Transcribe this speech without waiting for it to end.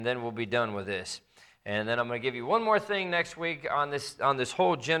then we'll be done with this. And then I'm going to give you one more thing next week on this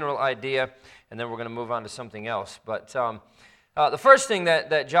whole general idea, and then we're going to move on to something else. But the first thing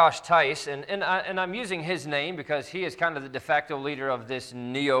that Josh Tice, and I'm using his name because he is kind of the de facto leader of this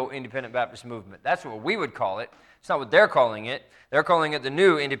neo-independent Baptist movement. That's what we would call it. It's not what they're calling it. They're calling it the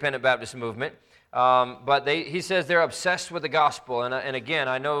new independent Baptist movement. But he says they're obsessed with the gospel. And again,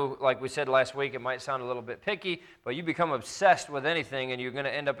 I know, like we said last week, it might sound a little bit picky, but you become obsessed with anything, and you're going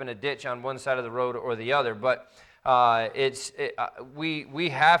to end up in a ditch on one side of the road or the other. But we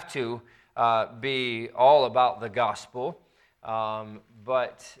have to be all about the gospel,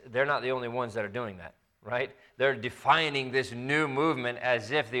 but they're not the only ones that are doing that, right? They're defining this new movement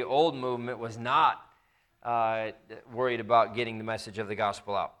as if the old movement was not worried about getting the message of the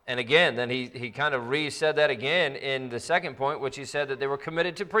gospel out. And again, then he kind of re-said that again in the second point, which he said that they were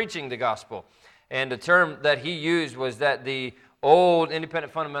committed to preaching the gospel. And the term that he used was that the old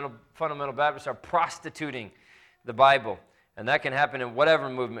independent fundamental Baptists are prostituting the Bible. And that can happen in whatever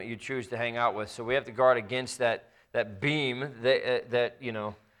movement you choose to hang out with. So we have to guard against that beam that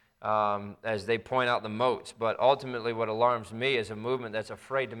as they point out the motes. But ultimately what alarms me is a movement that's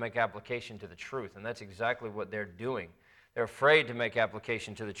afraid to make application to the truth. And that's exactly what they're doing. They're afraid to make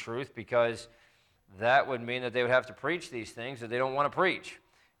application to the truth because that would mean that they would have to preach these things that they don't want to preach.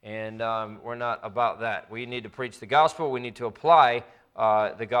 And we're not about that. We need to preach the gospel. We need to apply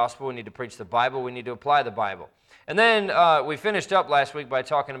the gospel. We need to preach the Bible. We need to apply the Bible. And then we finished up last week by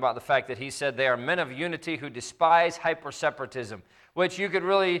talking about the fact that he said they are men of unity who despise hyper-separatism, which you could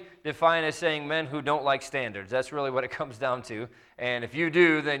really define as saying men who don't like standards. That's really what it comes down to. And if you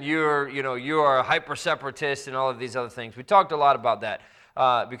do, then you are a hyper-separatist and all of these other things. We talked a lot about that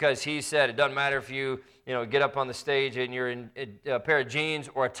because he said it doesn't matter if you get up on the stage and you're in a pair of jeans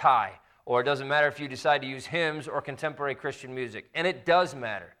or a tie, or it doesn't matter if you decide to use hymns or contemporary Christian music. And it does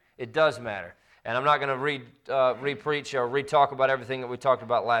matter. It does matter. And I'm not going to re-preach or re-talk about everything that we talked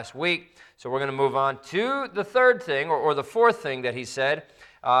about last week. So we're going to move on to the third thing, or the fourth thing that he said.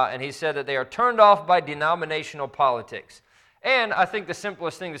 And he said that they are turned off by denominational politics. And I think the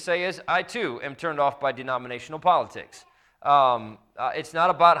simplest thing to say is, I too am turned off by denominational politics. It's not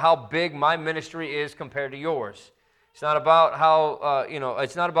about how big my ministry is compared to yours. It's not about how,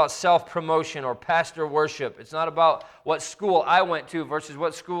 it's not about self-promotion or pastor worship. It's not about what school I went to versus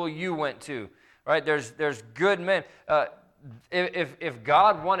what school you went to. Right? There's good men. If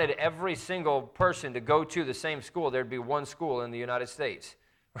God wanted every single person to go to the same school, there'd be one school in the United States.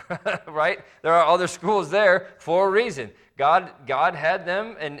 Right? There are other schools there for a reason. God had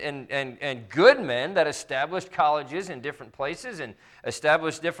them and good men that established colleges in different places and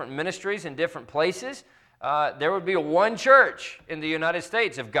established different ministries in different places. There would be one church in the United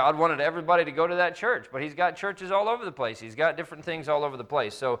States if God wanted everybody to go to that church. But he's got churches all over the place. He's got different things all over the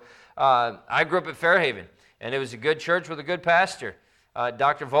place. So I grew up at Fairhaven, and it was a good church with a good pastor.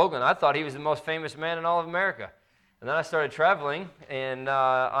 Dr. Vogelin, I thought he was the most famous man in all of America. And then I started traveling and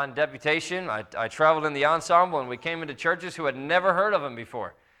on deputation. I traveled in the ensemble, and we came into churches who had never heard of him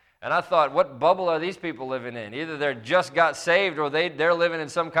before. And I thought, what bubble are these people living in? Either they just got saved or they're living in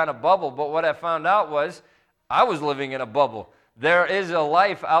some kind of bubble. But what I found out was I was living in a bubble. There is a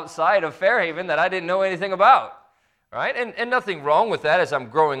life outside of Fairhaven that I didn't know anything about, right? And nothing wrong with that as I'm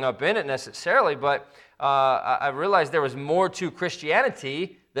growing up in it necessarily, but I realized there was more to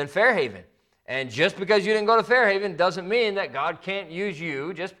Christianity than Fairhaven. And just because you didn't go to Fairhaven doesn't mean that God can't use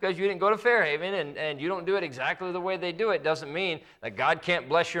you. Just because you didn't go to Fairhaven and you don't do it exactly the way they do it doesn't mean that God can't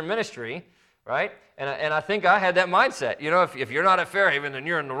bless your ministry, right? And I think I had that mindset. If you're not at Fairhaven, then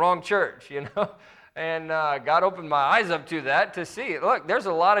you're in the wrong church, And God opened my eyes up to that to see, look, there's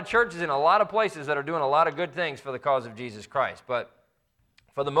a lot of churches in a lot of places that are doing a lot of good things for the cause of Jesus Christ. But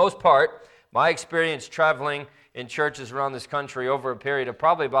for the most part, my experience traveling in churches around this country over a period of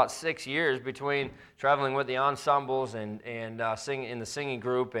probably about 6 years between traveling with the ensembles and singing in the singing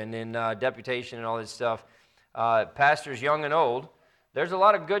group and in deputation and all this stuff, pastors young and old, there's a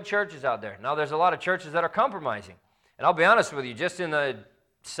lot of good churches out there. Now, there's a lot of churches that are compromising. And I'll be honest with you, just in the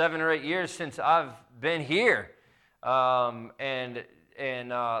 7 or 8 years since I've been here,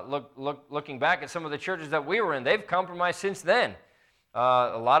 looking back at some of the churches that we were in, they've compromised since then.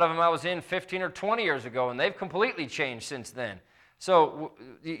 A lot of them I was in 15 or 20 years ago, and they've completely changed since then. So,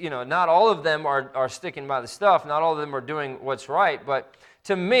 not all of them are sticking by the stuff. Not all of them are doing what's right. But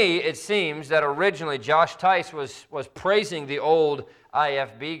to me, it seems that originally Josh Tice was praising the old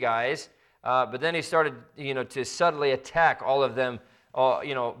IFB guys, but then he started, to subtly attack all of them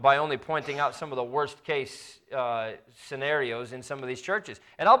by only pointing out some of the worst case scenarios in some of these churches.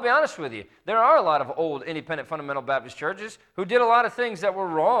 And I'll be honest with you, there are a lot of old independent fundamental Baptist churches who did a lot of things that were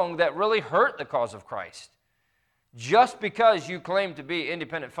wrong that really hurt the cause of Christ. Just because you claim to be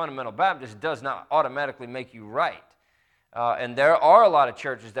independent fundamental Baptist does not automatically make you right. And there are a lot of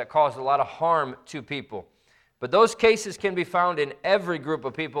churches that cause a lot of harm to people. But those cases can be found in every group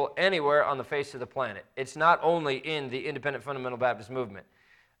of people anywhere on the face of the planet. It's not only in the independent fundamental Baptist movement.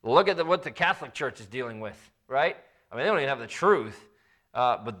 Look at what the Catholic Church is dealing with, right? I mean, they don't even have the truth,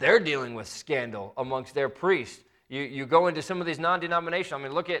 but they're dealing with scandal amongst their priests. You go into some of these non-denominational, I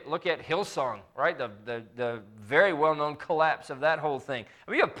mean, look at Hillsong, right? The very well-known collapse of that whole thing.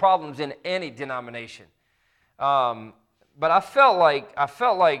 I mean, you have problems in any denomination. But I felt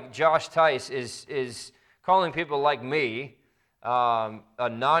like Josh Tice is calling people like me a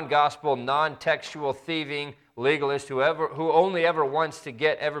non-gospel, non-textual, thieving legalist who only ever wants to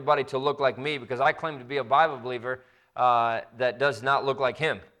get everybody to look like me because I claim to be a Bible believer that does not look like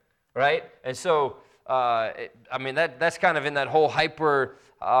him, right? And so, that's kind of in that whole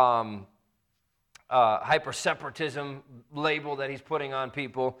hyper-separatism label that he's putting on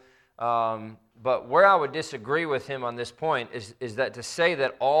people. But where I would disagree with him on this point is that to say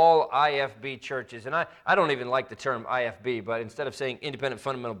that all IFB churches, and I don't even like the term IFB, but instead of saying Independent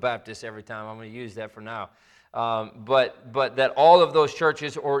Fundamental Baptist every time, I'm going to use that for now. But that all of those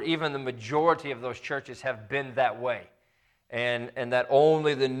churches, or even the majority of those churches, have been that way. And that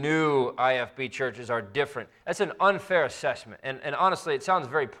only the new IFB churches are different. That's an unfair assessment. And honestly, it sounds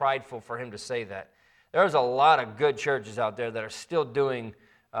very prideful for him to say that. There's a lot of good churches out there that are still doing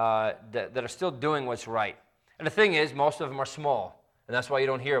what's right. And the thing is, most of them are small, and that's why you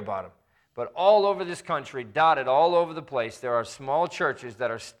don't hear about them. But all over this country, dotted all over the place, there are small churches that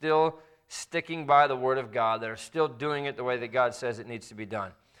are still sticking by the Word of God, that are still doing it the way that God says it needs to be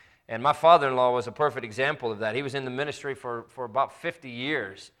done. And my father-in-law was a perfect example of that. He was in the ministry for about 50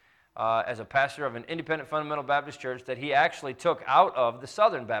 years as a pastor of an independent fundamental Baptist church that he actually took out of the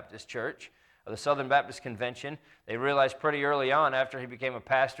Southern Baptist Church, of the Southern Baptist Convention. They realized pretty early on, after he became a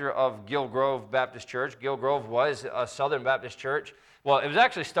pastor of Gill Grove Baptist Church. Gill Grove was a Southern Baptist church. Well, it was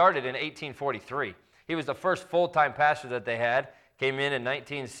actually started in 1843. He was the first full-time pastor that they had. Came in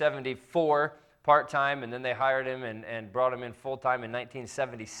 1974 part-time, and then they hired him and brought him in full-time in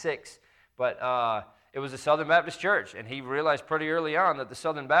 1976. But it was a Southern Baptist church, and he realized pretty early on that the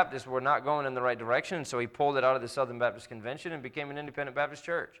Southern Baptists were not going in the right direction, so he pulled it out of the Southern Baptist Convention and became an independent Baptist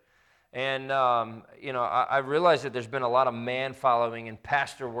church. And, I realize that there's been a lot of man-following and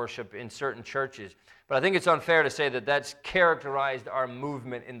pastor worship in certain churches. But I think it's unfair to say that that's characterized our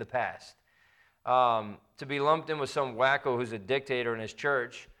movement in the past. To be lumped in with some wacko who's a dictator in his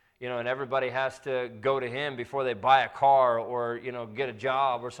church, and everybody has to go to him before they buy a car or, get a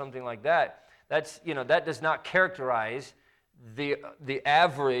job or something like that, that does not characterize the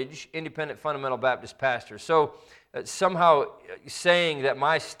average independent fundamental Baptist pastor. So somehow saying that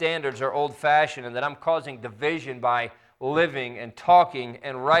my standards are old-fashioned and that I'm causing division by living and talking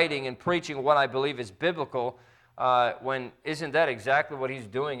and writing and preaching what I believe is biblical, when isn't that exactly what he's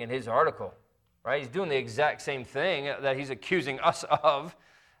doing in his article, right? He's doing the exact same thing that he's accusing us of,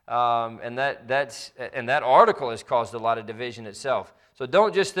 and that article has caused a lot of division itself. So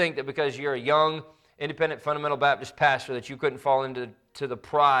don't just think that because you're a young independent fundamental Baptist pastor that you couldn't fall into the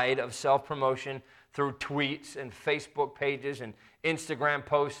pride of self-promotion through tweets and Facebook pages and Instagram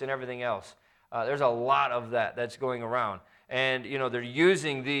posts and everything else. There's a lot of that's going around. And, they're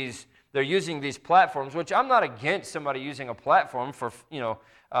using these platforms, which I'm not against somebody using a platform for,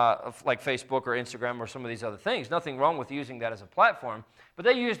 like Facebook or Instagram or some of these other things. Nothing wrong with using that as a platform. But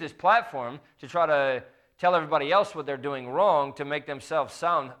they use this platform to try to tell everybody else what they're doing wrong to make themselves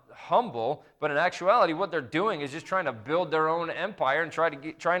sound humble. But in actuality, what they're doing is just trying to build their own empire and trying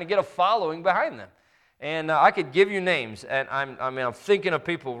to get a following behind them. And I could give you names, and I'm thinking of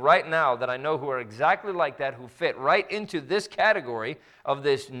people right now that I know who are exactly like that, who fit right into this category of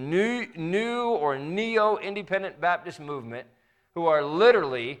this new or neo-independent Baptist movement, who are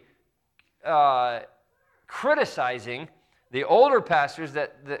literally criticizing the older pastors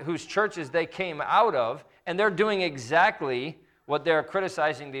whose churches they came out of, and they're doing exactly what they're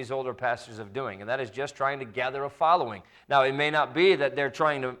criticizing these older pastors of doing, and that is just trying to gather a following. Now, it may not be that they're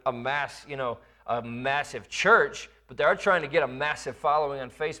trying to amass, a massive church, but they are trying to get a massive following on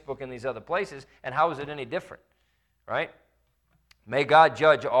Facebook and these other places, and how is it any different, right? May God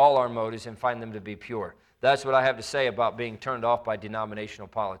judge all our motives and find them to be pure. That's what I have to say about being turned off by denominational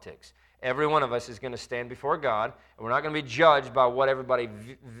politics. Every one of us is going to stand before God, and we're not going to be judged by what everybody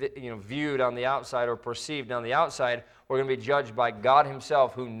viewed on the outside or perceived on the outside. We're going to be judged by God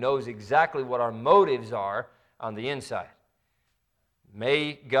himself, who knows exactly what our motives are on the inside.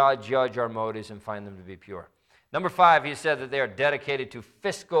 May God judge our motives and find them to be pure. Number 5, he said that they are dedicated to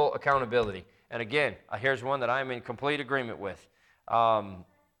fiscal accountability. And again, here's one that I'm in complete agreement with. A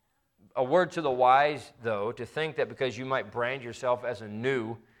word to the wise, though, to think that because you might brand yourself as a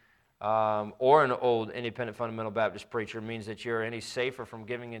new or an old independent fundamental Baptist preacher means that you're any safer from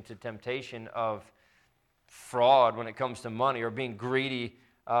giving into temptation of fraud when it comes to money, or being greedy,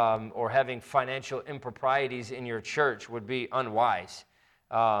 or having financial improprieties in your church would be unwise.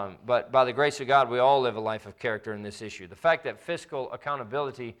 But by the grace of God, we all live a life of character in this issue. The fact that fiscal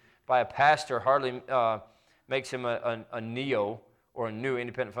accountability by a pastor hardly makes him a neo or a new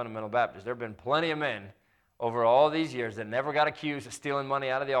independent fundamental Baptist. There have been plenty of men over all these years that never got accused of stealing money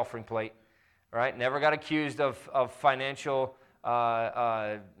out of the offering plate, right? Never got accused of financial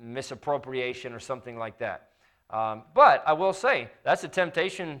misappropriation or something like that. But I will say, that's a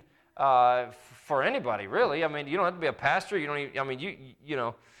temptation for anybody, really. I mean, you don't have to be a pastor. You don't even, I mean,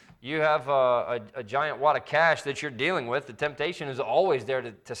 you have a giant wad of cash that you're dealing with. The temptation is always there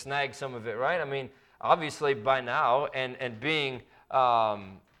to snag some of it, right? I mean, obviously by now, and being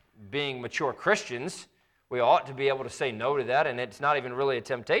mature Christians, we ought to be able to say no to that, and it's not even really a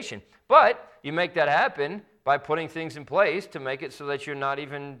temptation. But you make that happen by putting things in place to make it so that you're not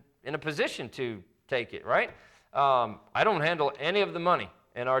even in a position to take it, right? I don't handle any of the money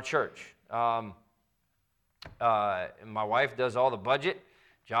in our church. My wife does all the budget.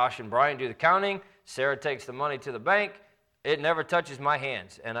 Josh and Brian do the counting. Sarah takes the money to the bank. It never touches my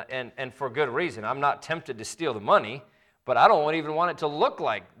hands, and for good reason. I'm not tempted to steal the money, but I don't even want it to look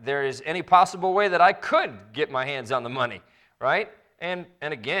like there is any possible way that I could get my hands on the money, right? And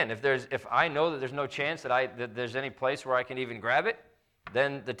again, if I know that there's no chance that there's any place where I can even grab it,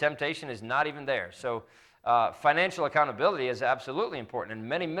 then the temptation is not even there. So financial accountability is absolutely important, and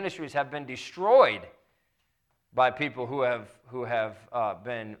many ministries have been destroyed by people who have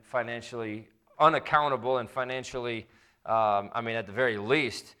been financially unaccountable and financially, at the very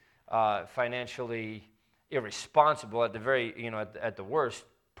least, financially irresponsible, at the very, at the worst,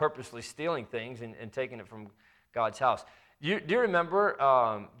 purposely stealing things and taking it from God's house. Do you remember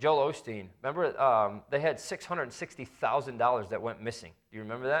Joel Osteen? Remember they had $660,000 that went missing. Do you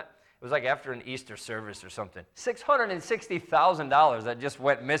remember that? It was like after an Easter service or something. $660,000 that just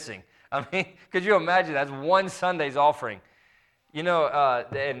went missing. I mean, could you imagine? That's one Sunday's offering. And I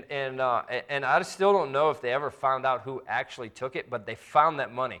still don't know if they ever found out who actually took it, but they found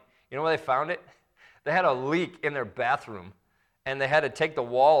that money. You know where they found it? They had a leak in their bathroom, and they had to take the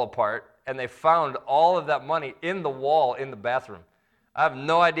wall apart, and they found all of that money in the wall in the bathroom. I have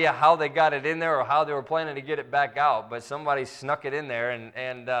no idea how they got it in there or how they were planning to get it back out, but somebody snuck it in there,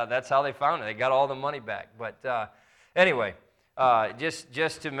 and that's how they found it. They got all the money back. But anyway,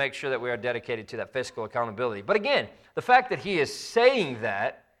 just to make sure that we are dedicated to that fiscal accountability. But again, the fact that he is saying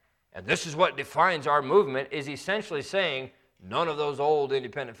that, and this is what defines our movement, is essentially saying none of those old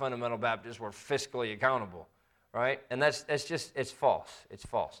independent fundamental Baptists were fiscally accountable, right? And it's false. It's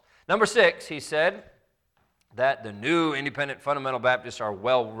false. Number 6, he said that the new independent fundamental Baptists are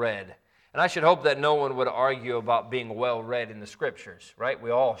well-read. And I should hope that no one would argue about being well-read in the Scriptures, right?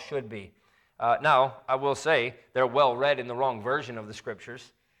 We all should be. Now, I will say they're well-read in the wrong version of the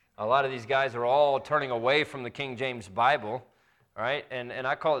Scriptures. A lot of these guys are all turning away from the King James Bible, right? And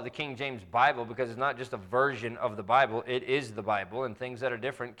I call it the King James Bible because it's not just a version of the Bible. It is the Bible, and things that are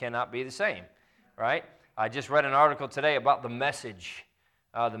different cannot be the same, right? I just read an article today about the Message.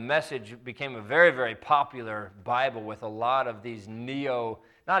 The Message became a very, very popular Bible with a lot of these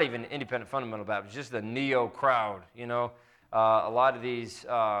not even independent fundamental Baptists, just the neo crowd, a lot of these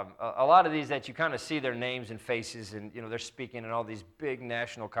that you kind of see their names and faces, and they're speaking in all these big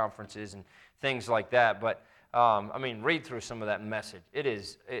national conferences and things like that. But read through some of that Message. It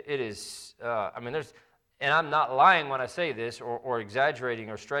is. And I'm not lying when I say this, or exaggerating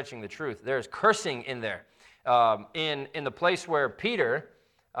or stretching the truth. There's cursing in there. In the place where Peter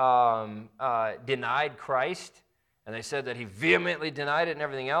denied Christ, and they said that he vehemently denied it and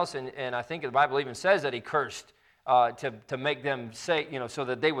everything else, and I think the Bible even says that he cursed to make them say, so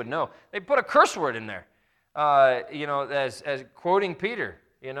that they would know. They put a curse word in there, as quoting Peter,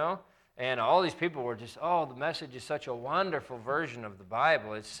 and all these people were just, the Message is such a wonderful version of the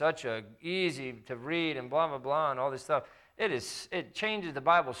Bible. It's such easy to read and blah, blah, blah, and all this stuff. It changes the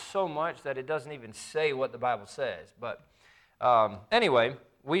Bible so much that it doesn't even say what the Bible says. But anyway,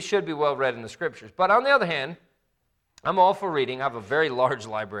 we should be well read in the Scriptures. But on the other hand, I'm all for reading. I have a very large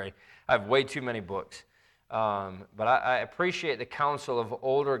library. I have way too many books. But I appreciate the counsel of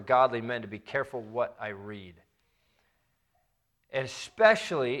older godly men to be careful what I read.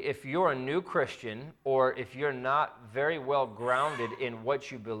 Especially if you're a new Christian or if you're not very well grounded in what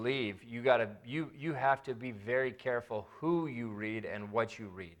you believe, you have to be very careful who you read and what you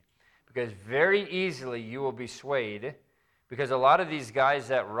read. Because very easily you will be swayed, because a lot of these guys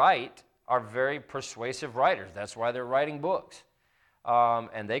that write are very persuasive writers. That's why they're writing books.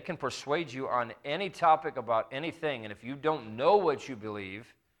 And they can persuade you on any topic about anything. And if you don't know what you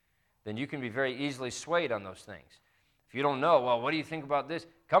believe, then you can be very easily swayed on those things. If you don't know, well, what do you think about this?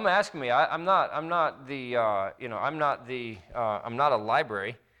 Come ask me. I'm not a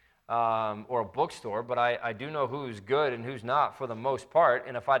library or a bookstore, but I do know who's good and who's not for the most part.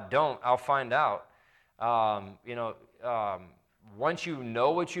 And if I don't, I'll find out. Once you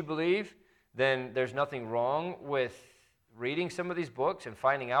know what you believe, then there's nothing wrong with reading some of these books and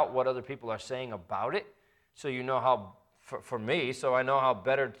finding out what other people are saying about it. So you know how, for me, so I know how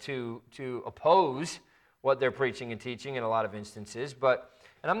better to oppose what they're preaching and teaching in a lot of instances.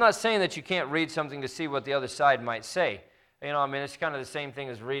 And I'm not saying that you can't read something to see what the other side might say. It's kind of the same thing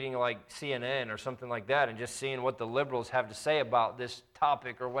as reading like CNN or something like that and just seeing what the liberals have to say about this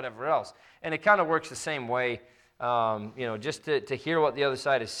topic or whatever else. And it kind of works the same way, just to hear what the other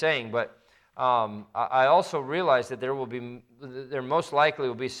side is saying. But I also realize that there most likely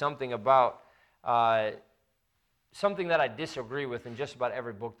will be something about something that I disagree with in just about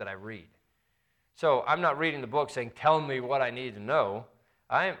every book that I read. So I'm not reading the book saying, tell me what I need to know.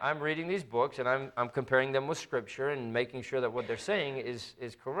 I'm reading these books, and I'm comparing them with Scripture and making sure that what they're saying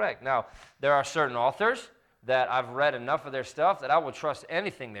is correct. Now, there are certain authors that I've read enough of their stuff that I will trust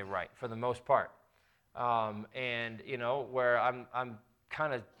anything they write for the most part. Where I'm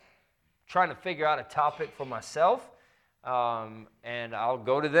kind of trying to figure out a topic for myself, and I'll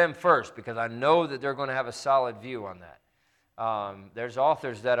go to them first because I know that they're going to have a solid view on that. There's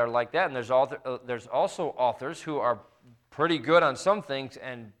authors that are like that, and there's also authors who are pretty good on some things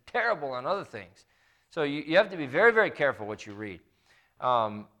and terrible on other things. So you have to be very, very careful what you read.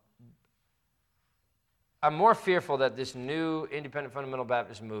 I'm more fearful that this new independent fundamental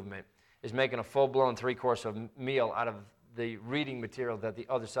Baptist movement is making a full-blown three-course meal out of the reading material that the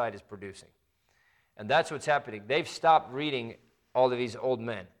other side is producing. And that's what's happening. They've stopped reading all of these old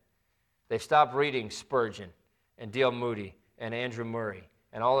men. They've stopped reading Spurgeon and D.L. Moody and Andrew Murray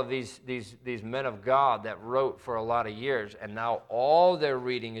and all of these men of God that wrote for a lot of years, and now all they're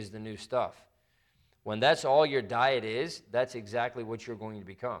reading is the new stuff. When that's all your diet is, that's exactly what you're going to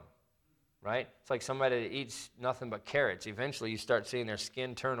become, right? It's like somebody that eats nothing but carrots. Eventually you start seeing their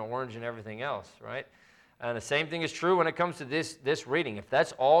skin turn orange and everything else, right? And the same thing is true when it comes to this reading. If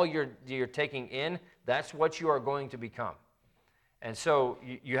that's all you're taking in, that's what you are going to become. And so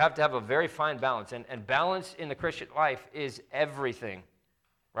you have to have a very fine balance. And balance in the Christian life is everything,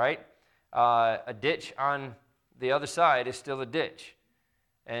 right? A ditch on the other side is still a ditch.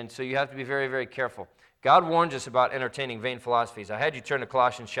 And so you have to be very, very careful. God warns us about entertaining vain philosophies. I had you turn to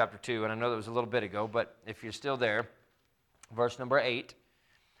Colossians chapter 2, and I know that was a little bit ago, but if you're still there, verse number 8.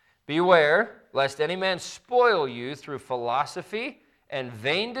 Beware, lest any man spoil you through philosophy and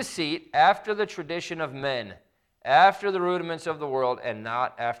vain deceit after the tradition of men, after the rudiments of the world, and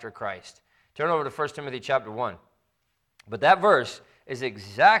not after Christ. Turn over to 1 Timothy chapter 1. But that verse is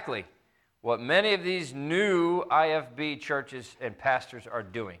exactly what many of these new IFB churches and pastors are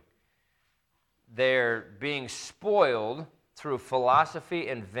doing. They're being spoiled through philosophy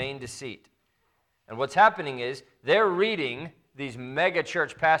and vain deceit. And what's happening is they're reading these mega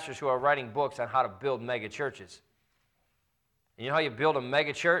church pastors who are writing books on how to build mega churches. And you know how you build a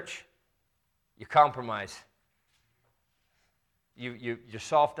mega church? You compromise. You're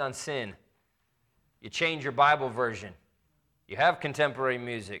soft on sin. You change your Bible version. You have contemporary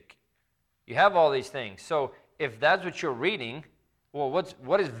music. You have all these things. So if that's what you're reading, well,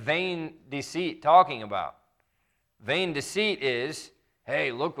 what is vain deceit talking about? Vain deceit is,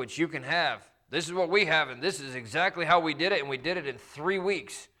 hey, look what you can have. This is what we have, and this is exactly how we did it, and we did it in 3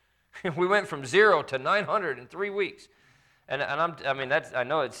 weeks. We went from 0 to 900 in 3 weeks. I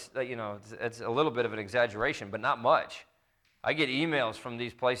know it's a little bit of an exaggeration, but not much. I get emails from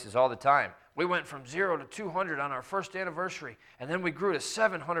these places all the time. We went from 0 to 200 on our first anniversary, and then we grew to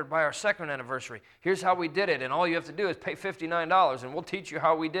 700 by our second anniversary. Here's how we did it, and all you have to do is pay $59, and we'll teach you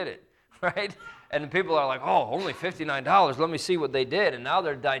how we did it, right? And people are like, oh, only $59, let me see what they did. And now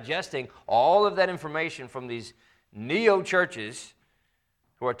they're digesting all of that information from these neo-churches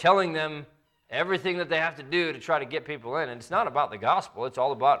who are telling them everything that they have to do to try to get people in. And it's not about the gospel. It's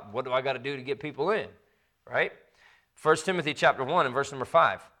all about what do I got to do to get people in, right? 1 Timothy chapter 1 and verse number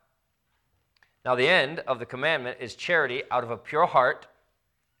 5. Now the end of the commandment is charity out of a pure heart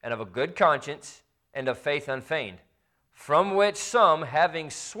and of a good conscience and of faith unfeigned, from which some, having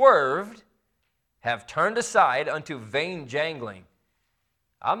swerved, have turned aside unto vain jangling.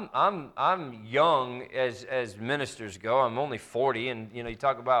 I'm young as ministers go. I'm only 40, and you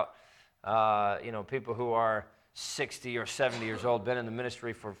talk about people who are 60 or 70 years old, been in the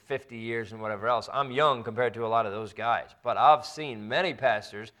ministry for 50 years and whatever else. I'm young compared to a lot of those guys, but I've seen many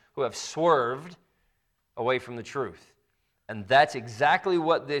pastors who have swerved away from the truth, and that's exactly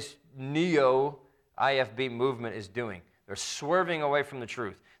what this neo-IFB movement is doing. They're swerving away from the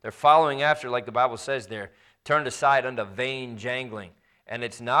truth. They're following after, like the Bible says there, turned aside unto vain jangling. And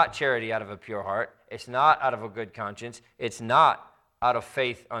it's not charity out of a pure heart. It's not out of a good conscience. It's not out of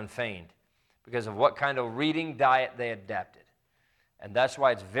faith unfeigned, because of what kind of reading diet they adapted. And that's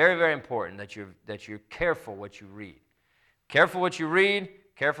why it's very, very important that you're careful what you read. Careful what you read,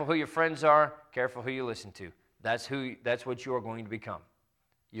 careful who your friends are, careful who you listen to. That's what you are going to become.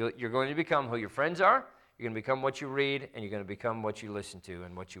 You're going to become who your friends are, you're going to become what you read, and you're going to become what you listen to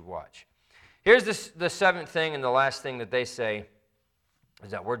and what you watch. Here's the seventh thing and the last thing that they say, is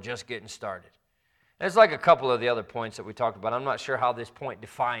that we're just getting started. And it's like a couple of the other points that we talked about. I'm not sure how this point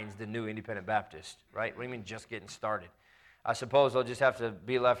defines the new independent Baptist, right? What do you mean just getting started? I suppose I'll just have to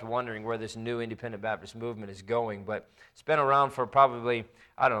be left wondering where this new independent Baptist movement is going, but it's been around for probably,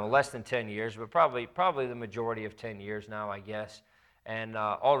 less than 10 years, but probably the majority of 10 years now, I guess. And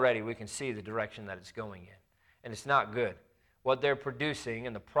already we can see the direction that it's going in. And it's not good. What they're producing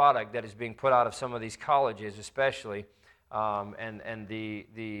and the product that is being put out of some of these colleges especially, and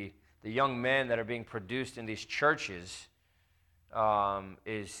the young men that are being produced in these churches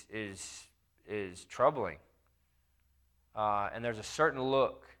is troubling. And there's a certain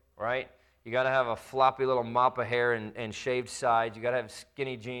look, right? You got to have a floppy little mop of hair and shaved sides. You got to have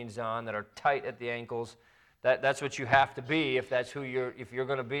skinny jeans on that are tight at the ankles. That's what you have to be if you're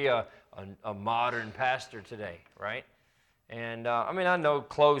going to be a modern pastor today, right? And I know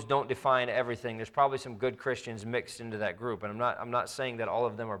clothes don't define everything. There's probably some good Christians mixed into that group, and I'm not saying that all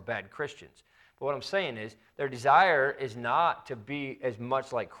of them are bad Christians. But what I'm saying is their desire is not to be as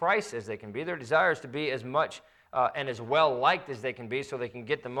much like Christ as they can be. Their desire is to be as much and as well liked as they can be, so they can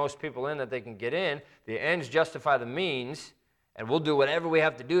get the most people in that they can get in. The ends justify the means, and we'll do whatever we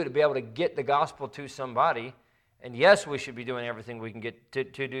have to do to be able to get the gospel to somebody. And yes, we should be doing everything we can get to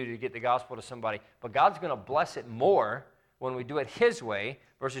do to get the gospel to somebody. But God's going to bless it more when we do it His way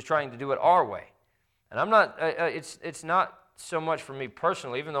versus trying to do it our way. And I'm not. It's not so much for me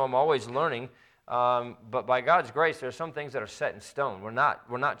personally, even though I'm always learning. But by God's grace, there are some things that are set in stone. We're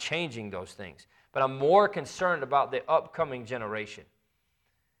not changing those things. But I'm more concerned about the upcoming generation.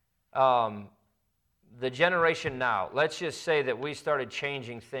 The generation now. Let's just say that we started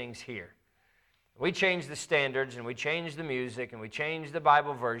changing things here. We changed the standards, and we changed the music, and we changed the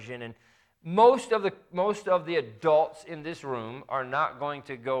Bible version, and most of the adults in this room are not going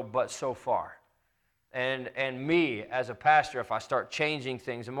to go but so far. And me, as a pastor, if I start changing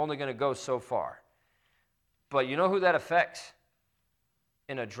things, I'm only going to go so far. But you know who that affects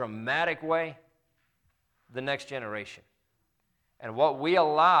in a dramatic way? The next generation. And what we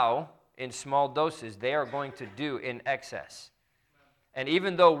allow in small doses, they are going to do in excess. And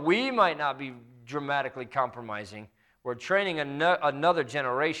even though we might not be dramatically compromising, we're training another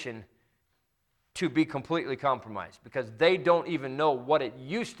generation to be completely compromised, because they don't even know what it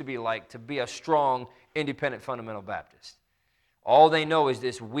used to be like to be a strong, independent fundamental Baptist. All they know is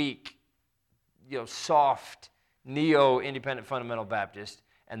this weak, soft, neo-independent fundamental Baptist,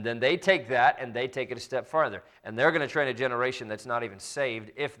 and then they take that and they take it a step farther, and they're going to train a generation that's not even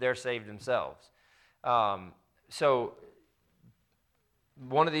saved if they're saved themselves. So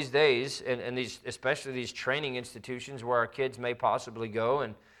one of these days, and especially these training institutions where our kids may possibly go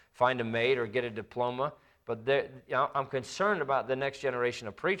and find a mate or get a diploma, but I'm concerned about the next generation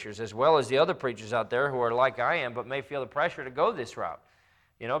of preachers, as well as the other preachers out there who are like I am, but may feel the pressure to go this route,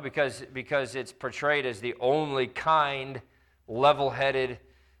 because it's portrayed as the only kind, level-headed,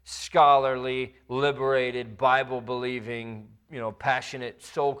 scholarly, liberated, Bible-believing, passionate,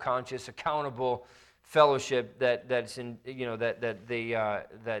 soul-conscious, accountable fellowship that's in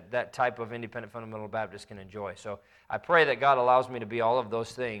that type of independent fundamental Baptist can enjoy. So I pray that God allows me to be all of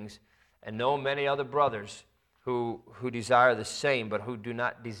those things, and know many other brothers who desire the same, but who do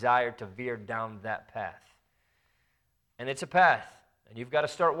not desire to veer down that path. And it's a path, and you've got to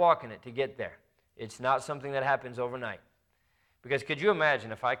start walking it to get there. It's not something that happens overnight. Because could you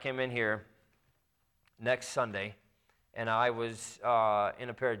imagine if I came in here next Sunday and I was in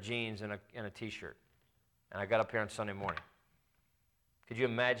a pair of jeans and a T-shirt, and I got up here on Sunday morning? Could you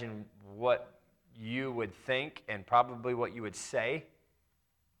imagine what you would think and probably what you would say,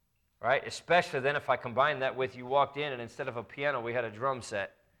 right? Especially then if I combine that with you walked in and instead of a piano, we had a drum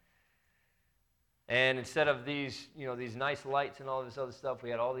set. And instead of these, these nice lights and all this other stuff, we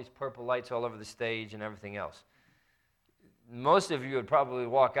had all these purple lights all over the stage and everything else. Most of you would probably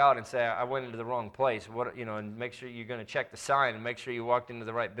walk out and say, I went into the wrong place, and make sure you're going to check the sign and make sure you walked into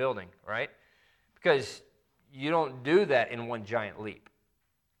the right building, right? Because you don't do that in one giant leap.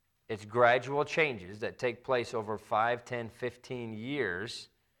 It's gradual changes that take place over 5, 10, 15 years,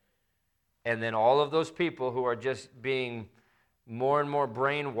 and then all of those people who are just being more and more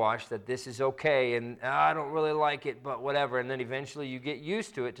brainwashed that this is okay, and I don't really like it, but whatever, and then eventually you get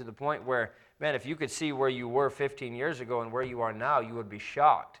used to it to the point where, man, if you could see where you were 15 years ago and where you are now, you would be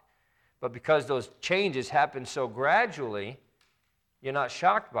shocked. But because those changes happen so gradually, you're not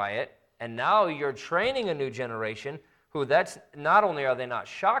shocked by it, and now you're training a new generation who that's not only are they not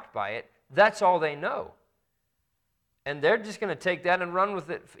shocked by it, that's all they know. And they're just going to take that and run with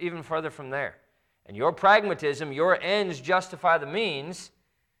it even further from there. And your pragmatism, your ends justify the means,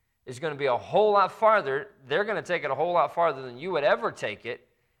 is going to be a whole lot farther. They're going to take it a whole lot farther than you would ever take it.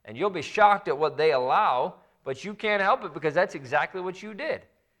 And you'll be shocked at what they allow, but you can't help it because that's exactly what you did.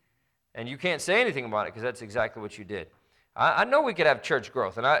 And you can't say anything about it because that's exactly what you did. I know we could have church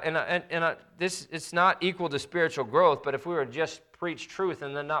growth, this it's not equal to spiritual growth, but if we were to just preach truth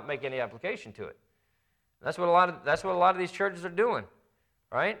and then not make any application to it. That's what a lot of these churches are doing,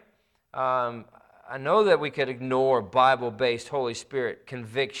 right? I know that we could ignore Bible-based Holy Spirit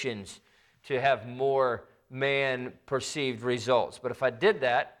convictions to have more man-perceived results. But if I did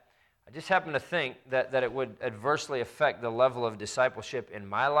that, I just happen to think that it would adversely affect the level of discipleship in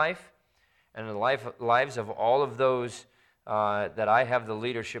my life and in the lives of all of those that I have the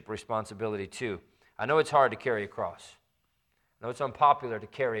leadership responsibility to. I know it's hard to carry a cross. I know it's unpopular to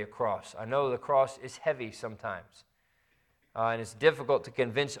carry a cross. I know the cross is heavy sometimes. And it's difficult to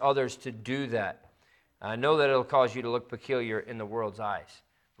convince others to do that. I know that it'll cause you to look peculiar in the world's eyes.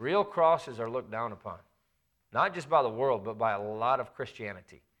 Real crosses are looked down upon. Not just by the world, but by a lot of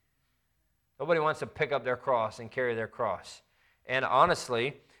Christianity. Nobody wants to pick up their cross and carry their cross. And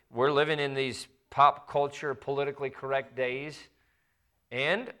honestly, we're living in these pop culture, politically correct days.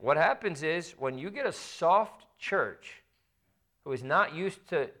 And what happens is when you get a soft church who is not used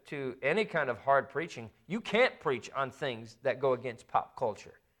to any kind of hard preaching, you can't preach on things that go against pop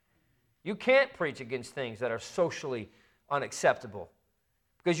culture. You can't preach against things that are socially unacceptable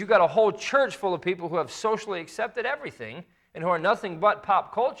because you've got a whole church full of people who have socially accepted everything and who are nothing but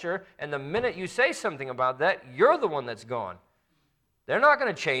pop culture, and the minute you say something about that, you're the one that's gone. They're not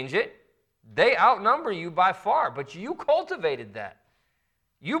going to change it. They outnumber you by far, but you cultivated that.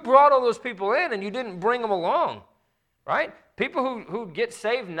 You brought all those people in and you didn't bring them along, right? People who get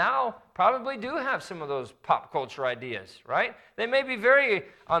saved now probably do have some of those pop culture ideas, right? They may be very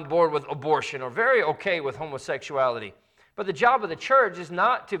on board with abortion or very okay with homosexuality. But the job of the church is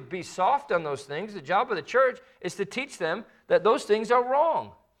not to be soft on those things. The job of the church is to teach them that those things are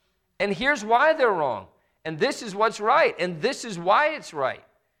wrong. And here's why they're wrong. And this is what's right. And this is why it's right.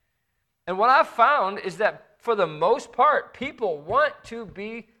 And what I've found is that for the most part, people want to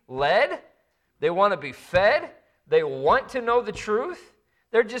be led. They want to be fed. They want to know the truth.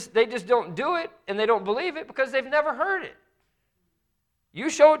 They just don't do it, and they don't believe it because they've never heard it. You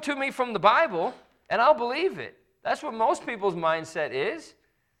show it to me from the Bible, and I'll believe it. That's what most people's mindset is.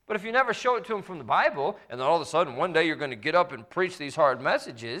 But if you never show it to them from the Bible, and then all of a sudden one day you're going to get up and preach these hard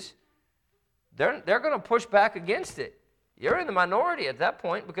messages, they're going to push back against it. You're in the minority at that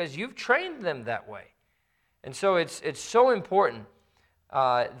point because you've trained them that way. And so it's so important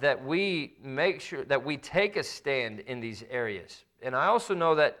that we make sure that we take a stand in these areas. And I also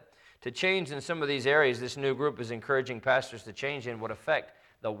know that to change in some of these areas, this new group is encouraging pastors to change in would affect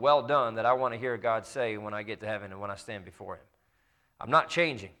the well done that I want to hear God say when I get to heaven and when I stand before Him. I'm not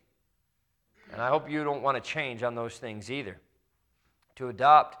changing. And I hope you don't want to change on those things either. To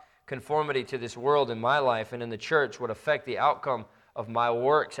adopt conformity to this world in my life and in the church would affect the outcome of my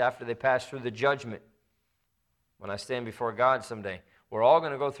works after they pass through the judgment. When I stand before God someday, we're all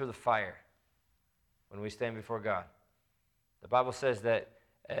going to go through the fire when we stand before God. The Bible says that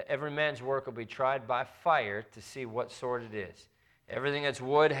every man's work will be tried by fire to see what sort it is. Everything that's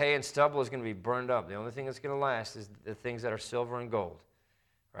wood, hay, and stubble is going to be burned up. The only thing that's going to last is the things that are silver and gold,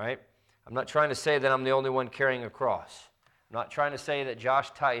 right? I'm not trying to say that I'm the only one carrying a cross. I'm not trying to say that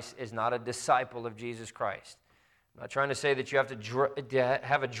Josh Tice is not a disciple of Jesus Christ. I'm not trying to say that you have to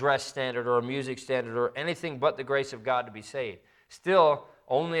have a dress standard or a music standard or anything but the grace of God to be saved. Still,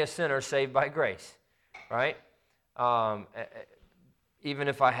 only a sinner saved by grace, right? even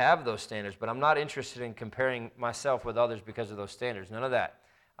if I have those standards, but I'm not interested in comparing myself with others because of those standards. None of that.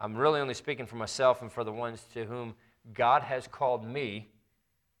 I'm really only speaking for myself and for the ones to whom God has called me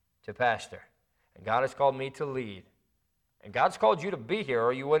to pastor. And God has called me to lead. And God's called you to be here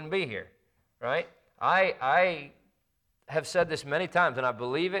or you wouldn't be here, right? I have said this many times, and I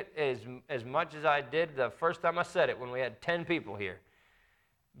believe it as much as I did the first time I said it when we had 10 people here.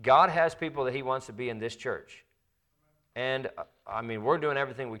 God has people that he wants to be in this church. And, I mean, we're doing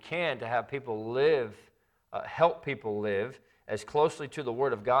everything we can to have people live, help people live as closely to the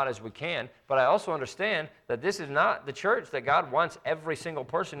Word of God as we can. But I also understand that this is not the church that God wants every single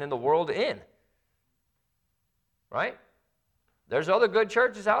person in the world in. Right? There's other good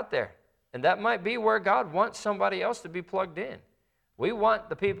churches out there. And that might be where God wants somebody else to be plugged in. We want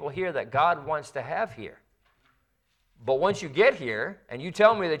the people here that God wants to have here. But once you get here and you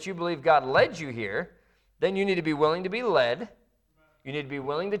tell me that you believe God led you here, then you need to be willing to be led. You need to be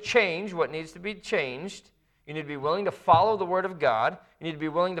willing to change what needs to be changed. You need to be willing to follow the Word of God. You need to be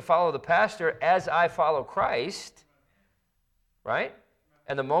willing to follow the pastor as I follow Christ. Right?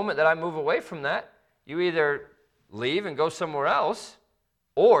 And the moment that I move away from that, you either leave and go somewhere else,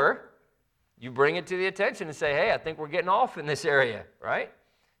 or you bring it to the attention and say, hey, I think we're getting off in this area, right?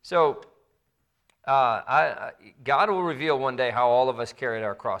 So God will reveal one day how all of us carried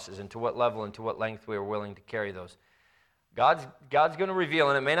our crosses and to what level and to what length we were willing to carry those. God's going to reveal,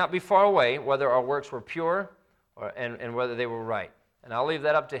 and it may not be far away, whether our works were pure and whether they were right. And I'll leave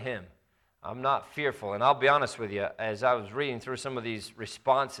that up to him. I'm not fearful. And I'll be honest with you, as I was reading through some of these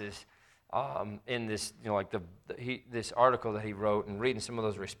responses in this, this article that he wrote, and reading some of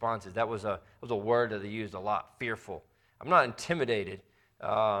those responses, that was a word that they used a lot, fearful. I'm not intimidated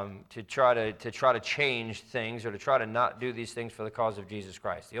to try to change things or to try to not do these things for the cause of Jesus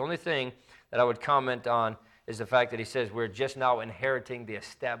Christ. The only thing that I would comment on is the fact that he says we're just now inheriting the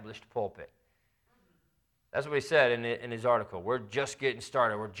established pulpit. That's what he said in his article. We're just getting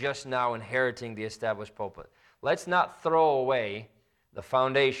started. We're just now inheriting the established pulpit. Let's not throw away the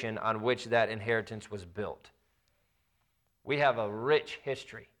foundation on which that inheritance was built. We have a rich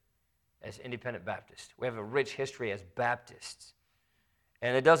history as independent Baptists. We have a rich history as Baptists.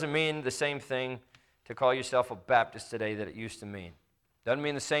 And it doesn't mean the same thing to call yourself a Baptist today that it used to mean. Doesn't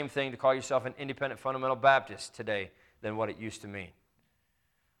mean the same thing to call yourself an independent fundamental Baptist today than what it used to mean.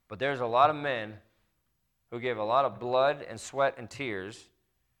 But there's a lot of men who gave a lot of blood and sweat and tears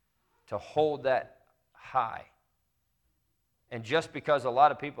to hold that high. And just because a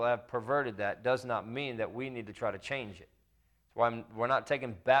lot of people have perverted that does not mean that we need to try to change it. That's why we're not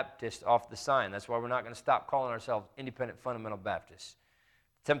taking Baptist off the sign. That's why we're not going to stop calling ourselves independent fundamental Baptists.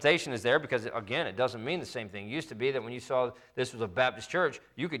 Temptation is there because, again, it doesn't mean the same thing. It used to be that when you saw this was a Baptist church,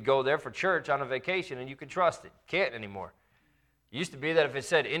 you could go there for church on a vacation and you could trust it. Can't anymore. It used to be that if it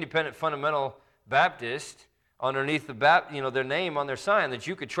said independent fundamental Baptist underneath their name on their sign, that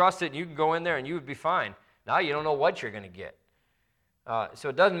you could trust it and you could go in there and you would be fine. Now you don't know what you're going to get. So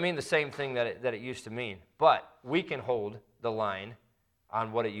it doesn't mean the same thing that it used to mean. But we can hold the line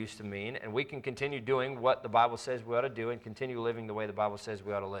on what it used to mean, and we can continue doing what the Bible says we ought to do and continue living the way the Bible says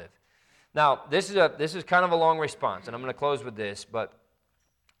we ought to live. Now, this is kind of a long response, and I'm going to close with this, but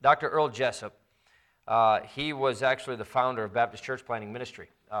Dr. Earl Jessup, he was actually the founder of Baptist Church Planting Ministry.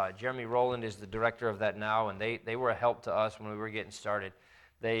 Jeremy Rowland is the director of that now, and they were a help to us when we were getting started.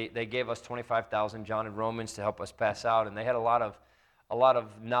 They gave us 25,000 John and Romans to help us pass out, and they had a lot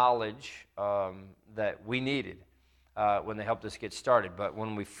of knowledge that we needed when they helped us get started. But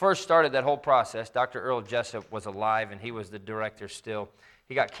when we first started that whole process, Dr. Earl Jessup was alive, and he was the director still.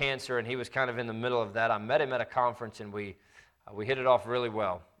 He got cancer, and he was kind of in the middle of that. I met him at a conference, and we hit it off really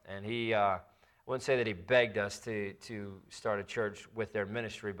well. And he, I wouldn't say that he begged us to start a church with their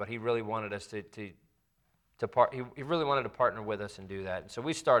ministry, but he really wanted us he really wanted to partner with us and do that. And so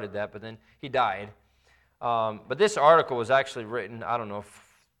we started that, but then he died. But this article was actually written, I don't know,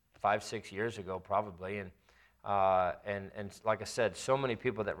 5-6 years ago probably, and like I said, so many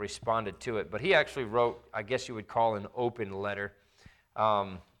people that responded to it. But he actually wrote, I guess you would call an open letter.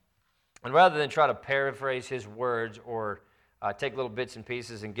 And rather than try to paraphrase his words or take little bits and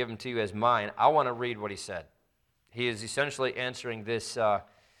pieces and give them to you as mine, I want to read what he said. He is essentially answering this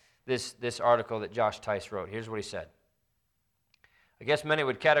article that Josh Tice wrote. Here's what he said. I guess many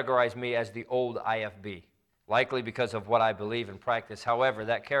would categorize me as the old IFB, likely because of what I believe and practice. However,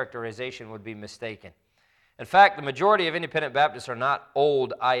 that characterization would be mistaken. In fact, the majority of independent Baptists are not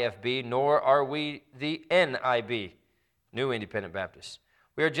old IFB, nor are we the NIB, New Independent Baptists.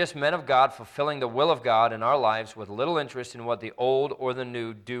 We are just men of God fulfilling the will of God in our lives with little interest in what the old or the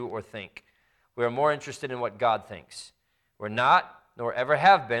new do or think. We are more interested in what God thinks. We're not nor ever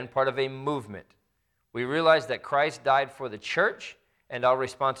have been, part of a movement. We realize that Christ died for the church, and our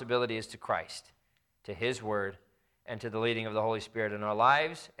responsibility is to Christ, to His Word, and to the leading of the Holy Spirit in our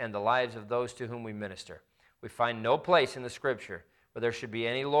lives and the lives of those to whom we minister. We find no place in the Scripture where there should be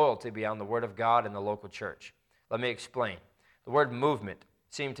any loyalty beyond the Word of God and the local church. Let me explain. The word movement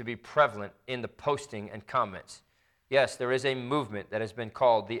seemed to be prevalent in the posting and comments. Yes, there is a movement that has been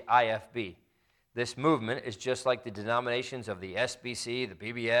called the IFB. This movement is just like the denominations of the SBC, the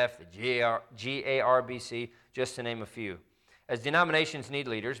BBF, the GARBC, just to name a few. As denominations need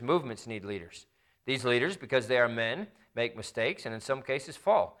leaders, movements need leaders. These leaders, because they are men, make mistakes and in some cases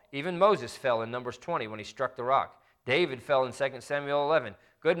fall. Even Moses fell in Numbers 20 when he struck the rock. David fell in 2 Samuel 11.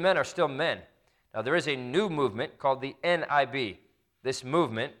 Good men are still men. Now there is a new movement called the NIB. This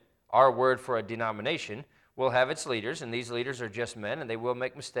movement, our word for a denomination, will have its leaders, and these leaders are just men, and they will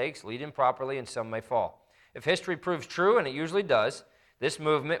make mistakes, lead improperly, and some may fall. If history proves true, and it usually does, this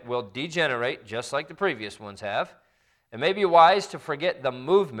movement will degenerate just like the previous ones have. It may be wise to forget the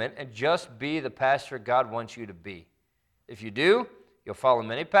movement and just be the pastor God wants you to be. If you do, you'll follow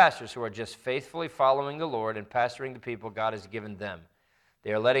many pastors who are just faithfully following the Lord and pastoring the people God has given them.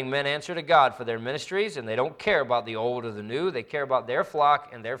 They are letting men answer to God for their ministries, and they don't care about the old or the new. They care about their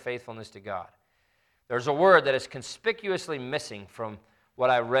flock and their faithfulness to God. There's a word that is conspicuously missing from what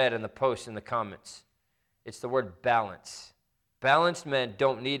I read in the post in the comments. It's the word balance. Balanced men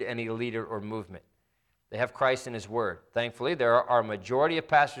don't need any leader or movement. They have Christ in His Word. Thankfully, there are a majority of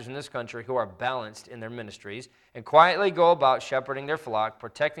pastors in this country who are balanced in their ministries and quietly go about shepherding their flock,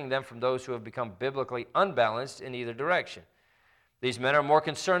 protecting them from those who have become biblically unbalanced in either direction. These men are more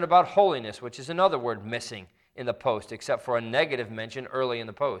concerned about holiness, which is another word missing in the post, except for a negative mention early in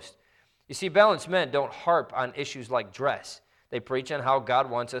the post. You see, balanced men don't harp on issues like dress. They preach on how God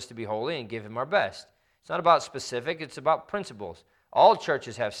wants us to be holy and give Him our best. It's not about specific, it's about principles. All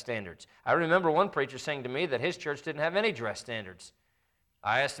churches have standards. I remember one preacher saying to me that his church didn't have any dress standards.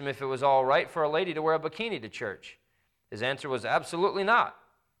 I asked him if it was all right for a lady to wear a bikini to church. His answer was absolutely not.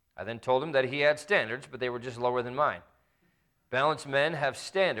 I then told him that he had standards, but they were just lower than mine. Balanced men have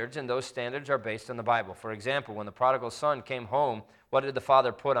standards, and those standards are based on the Bible. For example, when the prodigal son came home, what did the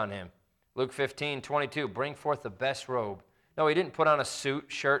father put on him? Luke 15:22, bring forth the best robe. No, he didn't put on a suit,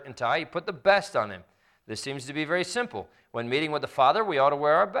 shirt, and tie. He put the best on him. This seems to be very simple. When meeting with the Father, we ought to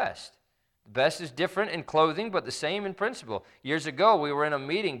wear our best. The best is different in clothing, but the same in principle. Years ago, we were in a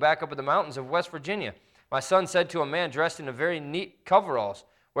meeting back up in the mountains of West Virginia. My son said to a man dressed in a very neat coveralls,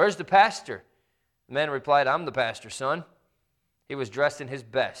 "Where's the pastor?" The man replied, "I'm the pastor, son." He was dressed in his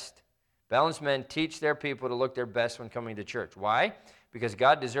best. Balanced men teach their people to look their best when coming to church. Why? Because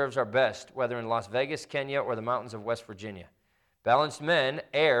God deserves our best, whether in Las Vegas, Kenya, or the mountains of West Virginia. Balanced men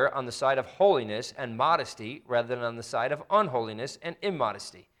err on the side of holiness and modesty rather than on the side of unholiness and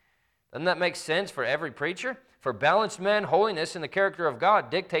immodesty. Doesn't that make sense for every preacher? For balanced men, holiness and the character of God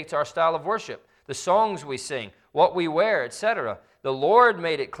dictates our style of worship, the songs we sing, what we wear, etc. The Lord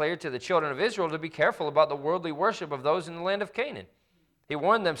made it clear to the children of Israel to be careful about the worldly worship of those in the land of Canaan. He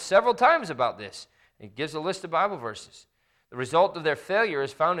warned them several times about this. He gives a list of Bible verses. The result of their failure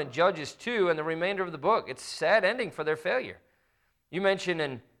is found in Judges 2 and the remainder of the book. It's a sad ending for their failure. You mentioned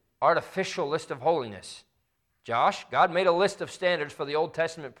an artificial list of holiness. Josh, God made a list of standards for the Old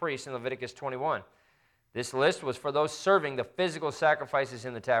Testament priests in Leviticus 21. This list was for those serving the physical sacrifices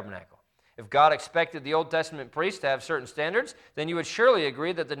in the tabernacle. If God expected the Old Testament priests to have certain standards, then you would surely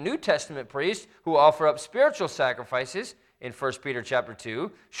agree that the New Testament priests who offer up spiritual sacrifices in 1 Peter chapter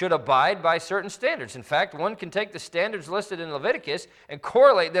 2 should abide by certain standards. In fact, one can take the standards listed in Leviticus and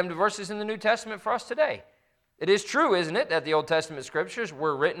correlate them to verses in the New Testament for us today. It is true, isn't it, that the Old Testament scriptures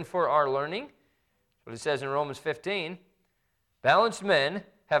were written for our learning? That's what it says in Romans 15. Balanced men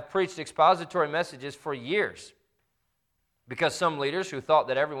have preached expository messages for years because some leaders who thought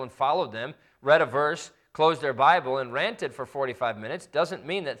that everyone followed them read a verse, closed their Bible, and ranted for 45 minutes doesn't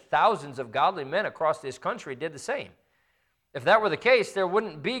mean that thousands of godly men across this country did the same. If that were the case, there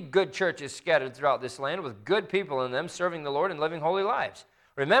wouldn't be good churches scattered throughout this land with good people in them serving the Lord and living holy lives.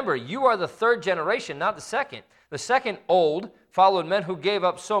 Remember, you are the third generation, not the second. The second old followed men who gave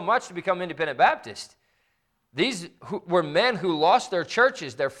up so much to become independent Baptists. These were men who lost their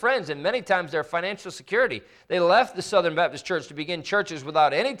churches, their friends, and many times their financial security. They left the Southern Baptist Church to begin churches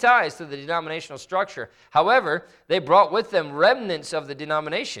without any ties to the denominational structure. However, they brought with them remnants of the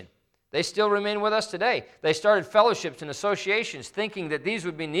denomination. They still remain with us today. They started fellowships and associations thinking that these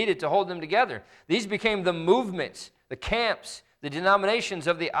would be needed to hold them together. These became the movements, the camps, the denominations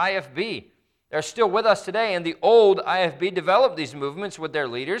of the IFB. They're still with us today, and the old IFB developed these movements with their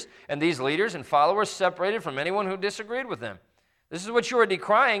leaders, and these leaders and followers separated from anyone who disagreed with them. This is what you are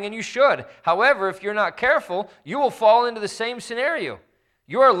decrying, and you should. However, if you're not careful, you will fall into the same scenario.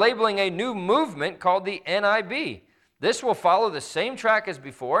 You are labeling a new movement called the NIB. This will follow the same track as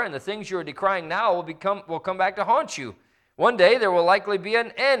before, and the things you are decrying now will come back to haunt you. One day, there will likely be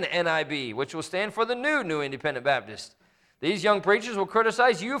an NNIB, which will stand for the New Independent Baptist. These young preachers will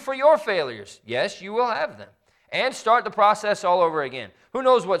criticize you for your failures. Yes, you will have them. And start the process all over again. Who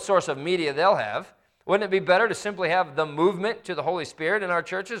knows what source of media they'll have? Wouldn't it be better to simply have the movement to the Holy Spirit in our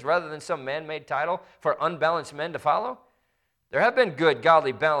churches rather than some man-made title for unbalanced men to follow? There have been good,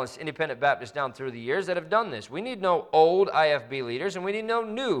 godly, balanced independent Baptists down through the years that have done this. We need no old IFB leaders, and we need no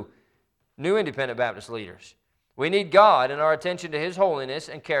new independent Baptist leaders. We need God and our attention to His holiness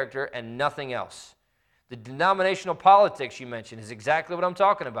and character and nothing else. The denominational politics you mentioned is exactly what I'm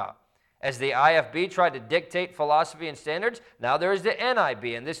talking about. As the IFB tried to dictate philosophy and standards, now there is the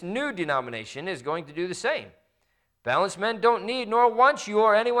NIB, and this new denomination is going to do the same. Balanced men don't need nor want you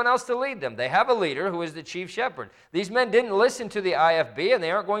or anyone else to lead them. They have a leader who is the chief shepherd. These men didn't listen to the IFB, and they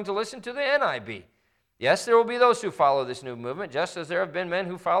aren't going to listen to the NIB. Yes, there will be those who follow this new movement, just as there have been men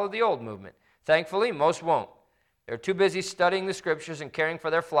who followed the old movement. Thankfully, most won't. They're too busy studying the Scriptures and caring for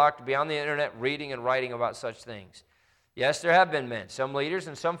their flock to be on the internet reading and writing about such things. Yes, there have been men, some leaders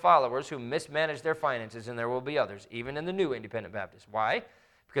and some followers, who mismanage their finances, and there will be others, even in the new independent Baptists. Why?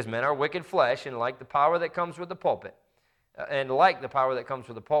 Because men are wicked flesh and like the power that comes with the pulpit.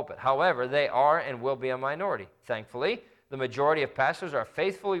 However, they are and will be a minority. Thankfully, the majority of pastors are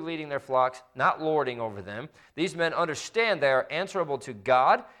faithfully leading their flocks, not lording over them. These men understand they are answerable to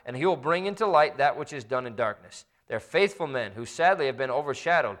God, and He will bring into light that which is done in darkness. They're faithful men who sadly have been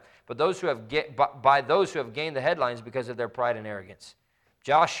overshadowed by those who have gained the headlines because of their pride and arrogance.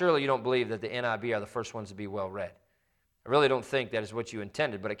 Josh, surely you don't believe that the NIB are the first ones to be well read. I really don't think that is what you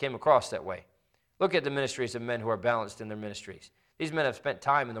intended, but it came across that way. Look at the ministries of men who are balanced in their ministries. These men have spent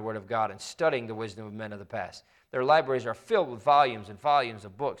time in the Word of God and studying the wisdom of men of the past. Their libraries are filled with volumes and volumes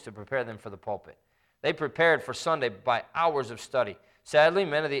of books to prepare them for the pulpit. They prepared for Sunday by hours of study. Sadly,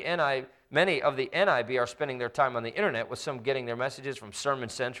 many of the NIB are spending their time on the internet, with some getting their messages from Sermon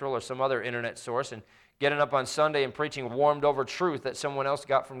Central or some other internet source and getting up on Sunday and preaching warmed over truth that someone else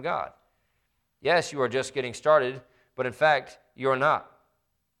got from God. Yes, you are just getting started, but in fact, you're not.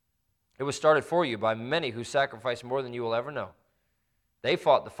 It was started for you by many who sacrificed more than you will ever know. They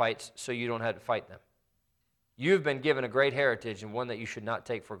fought the fights so you don't have to fight them. You've been given a great heritage and one that you should not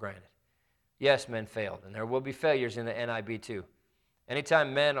take for granted. Yes, men failed, and there will be failures in the NIB too.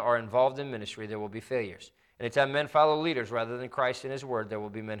 Anytime men are involved in ministry, there will be failures. Anytime men follow leaders rather than Christ and His Word, there will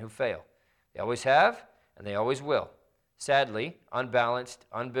be men who fail. They always have, and they always will. Sadly, unbalanced,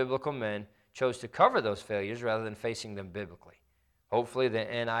 unbiblical men chose to cover those failures rather than facing them biblically. Hopefully, the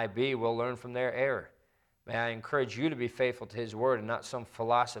NIB will learn from their error. May I encourage you to be faithful to His Word and not some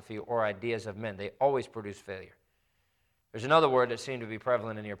philosophy or ideas of men. They always produce failure. There's another word that seemed to be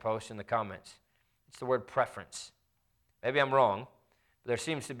prevalent in your post in the comments. It's the word preference. Maybe I'm wrong, but there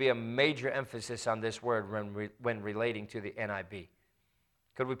seems to be a major emphasis on this word when relating to the NIB.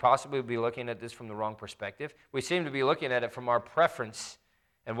 Could we possibly be looking at this from the wrong perspective? We seem to be looking at it from our preference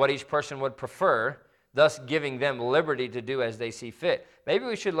and what each person would prefer, thus giving them liberty to do as they see fit. Maybe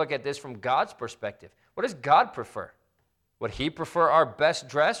we should look at this from God's perspective. What does God prefer? Would He prefer our best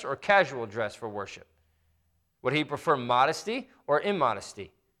dress or casual dress for worship? Would He prefer modesty or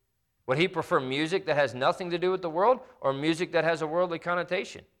immodesty? Would He prefer music that has nothing to do with the world or music that has a worldly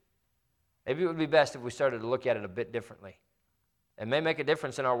connotation? Maybe it would be best if we started to look at it a bit differently. It may make a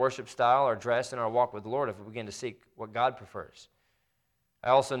difference in our worship style, our dress, and our walk with the Lord if we begin to seek what God prefers. I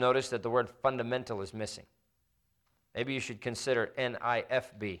also noticed that the word fundamental is missing. Maybe you should consider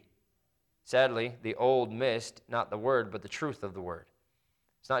NIFB. Sadly, the old missed not the word, but the truth of the word.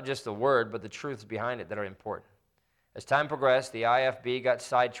 It's not just the word, but the truths behind it that are important. As time progressed, the IFB got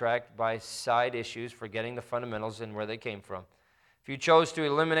sidetracked by side issues, forgetting the fundamentals and where they came from. If you chose to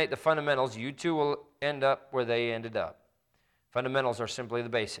eliminate the fundamentals, you too will end up where they ended up. Fundamentals are simply the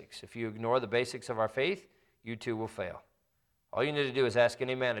basics. If you ignore the basics of our faith, you too will fail. All you need to do is ask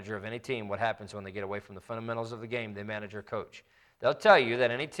any manager of any team what happens when they get away from the fundamentals of the game they manage or coach. They'll tell you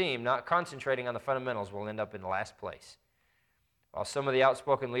that any team not concentrating on the fundamentals will end up in last place. While some of the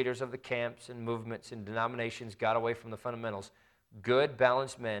outspoken leaders of the camps and movements and denominations got away from the fundamentals, good,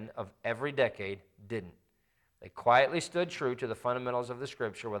 balanced men of every decade didn't. They quietly stood true to the fundamentals of the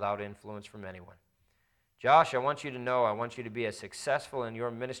Scripture without influence from anyone. Josh, I want you to be as successful in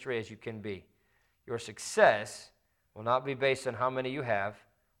your ministry as you can be. Your success will not be based on how many you have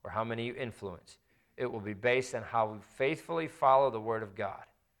or how many you influence. It will be based on how we faithfully follow the Word of God.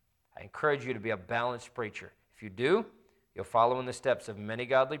 I encourage you to be a balanced preacher. If you do, You'll follow in the steps of many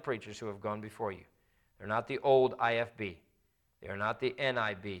godly preachers who have gone before you. They're not the old IFB. They are not the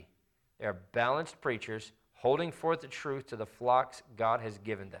NIB. They are balanced preachers holding forth the truth to the flocks God has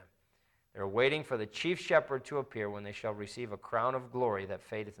given them. They're waiting for the chief shepherd to appear when they shall receive a crown of glory that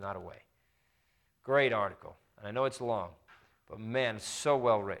fadeth not away. Great article. And I know it's long, but man, it's so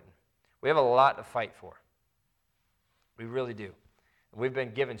well written. We have a lot to fight for. We really do. We've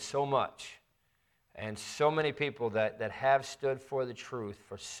been given so much. And so many people that have stood for the truth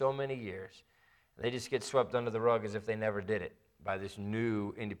for so many years, they just get swept under the rug as if they never did it by this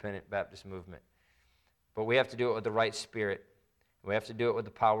new independent Baptist movement. But we have to do it with the right spirit. We have to do it with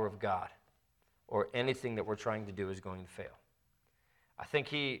the power of God, or anything that we're trying to do is going to fail. I think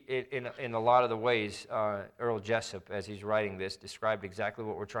he, in a lot of the ways, Earl Jessup, as he's writing this, described exactly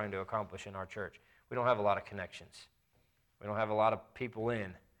what we're trying to accomplish in our church. We don't have a lot of connections. We don't have a lot of people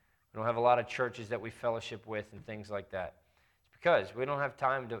in. We don't have a lot of churches that we fellowship with and things like that. It's because we don't have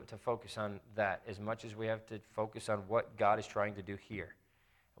time to focus on that as much as we have to focus on what God is trying to do here,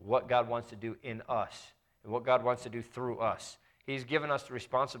 what God wants to do in us, and what God wants to do through us. He's given us the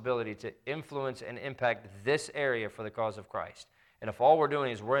responsibility to influence and impact this area for the cause of Christ. And if all we're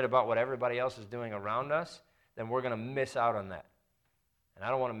doing is worried about what everybody else is doing around us, then we're going to miss out on that. And I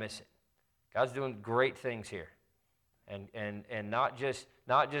don't want to miss it. God's doing great things here. And not just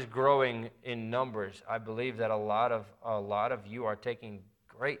growing in numbers. I believe that a lot of you are taking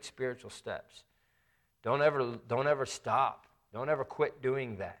great spiritual steps. Don't ever stop. Don't ever quit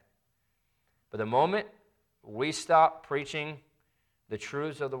doing that. But the moment we stop preaching the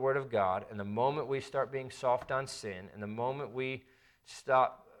truths of the Word of God, and the moment we start being soft on sin, and the moment we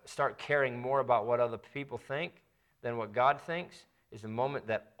start caring more about what other people think than what God thinks, is the moment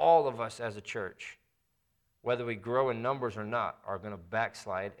that all of us as a church, whether we grow in numbers or not, are going to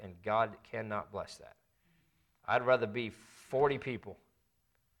backslide, and God cannot bless that. I'd rather be 40 people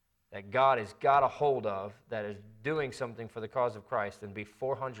that God has got a hold of that is doing something for the cause of Christ than be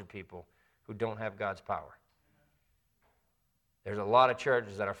 400 people who don't have God's power. There's a lot of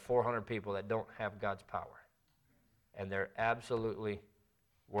churches that are 400 people that don't have God's power, and they're absolutely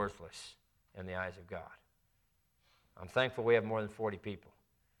worthless in the eyes of God. I'm thankful we have more than 40 people.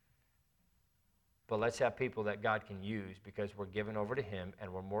 But let's have people that God can use because we're given over to Him,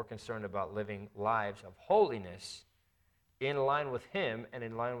 and we're more concerned about living lives of holiness in line with Him and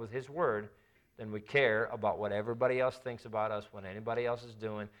in line with His Word than we care about what everybody else thinks about us, what anybody else is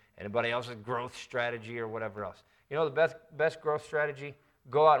doing, anybody else's growth strategy or whatever else. You know the best growth strategy?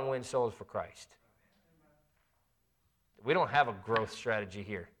 Go out and win souls for Christ. We don't have a growth strategy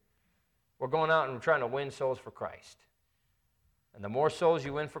here. We're going out and we're trying to win souls for Christ. And the more souls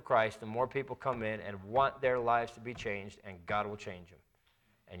you win for Christ, the more people come in and want their lives to be changed, and God will change them.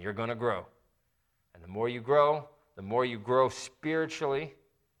 And you're going to grow. And the more you grow spiritually,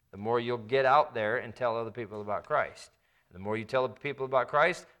 the more you'll get out there and tell other people about Christ. And the more you tell people about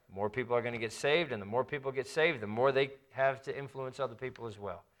Christ, the more people are going to get saved, and the more people get saved, the more they have to influence other people as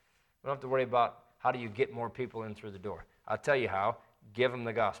well. We don't have to worry about how do you get more people in through the door. I'll tell you how. Give them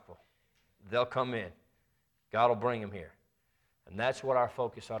the gospel. They'll come in. God will bring them here. And that's what our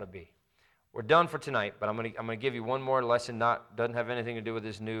focus ought to be. We're done for tonight, but I'm going to give you one more lesson. Doesn't have anything to do with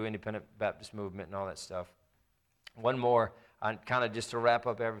this new independent Baptist movement and all that stuff. One more, kind of just to wrap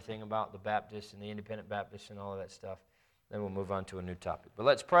up everything about the Baptists and the independent Baptists and all of that stuff. Then we'll move on to a new topic. But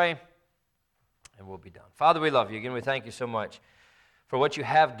let's pray, and we'll be done. Father, we love you. Again, we thank you so much for what you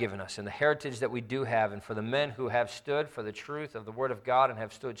have given us and the heritage that we do have, and for the men who have stood for the truth of the Word of God and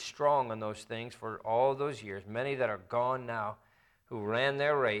have stood strong on those things for all those years, many that are gone now, who ran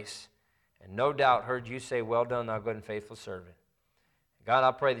their race and no doubt heard you say, "Well done, thou good and faithful servant." God,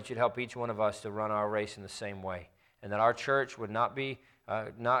 I pray that you'd help each one of us to run our race in the same way, and that our church would not be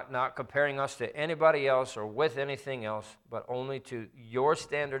not comparing us to anybody else or with anything else, but only to your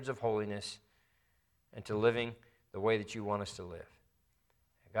standards of holiness and to living the way that you want us to live.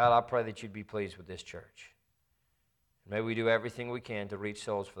 God, I pray that you'd be pleased with this church. May we do everything we can to reach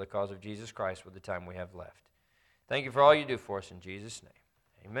souls for the cause of Jesus Christ with the time we have left. Thank you for all you do for us in Jesus' name.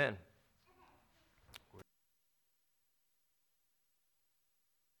 Amen.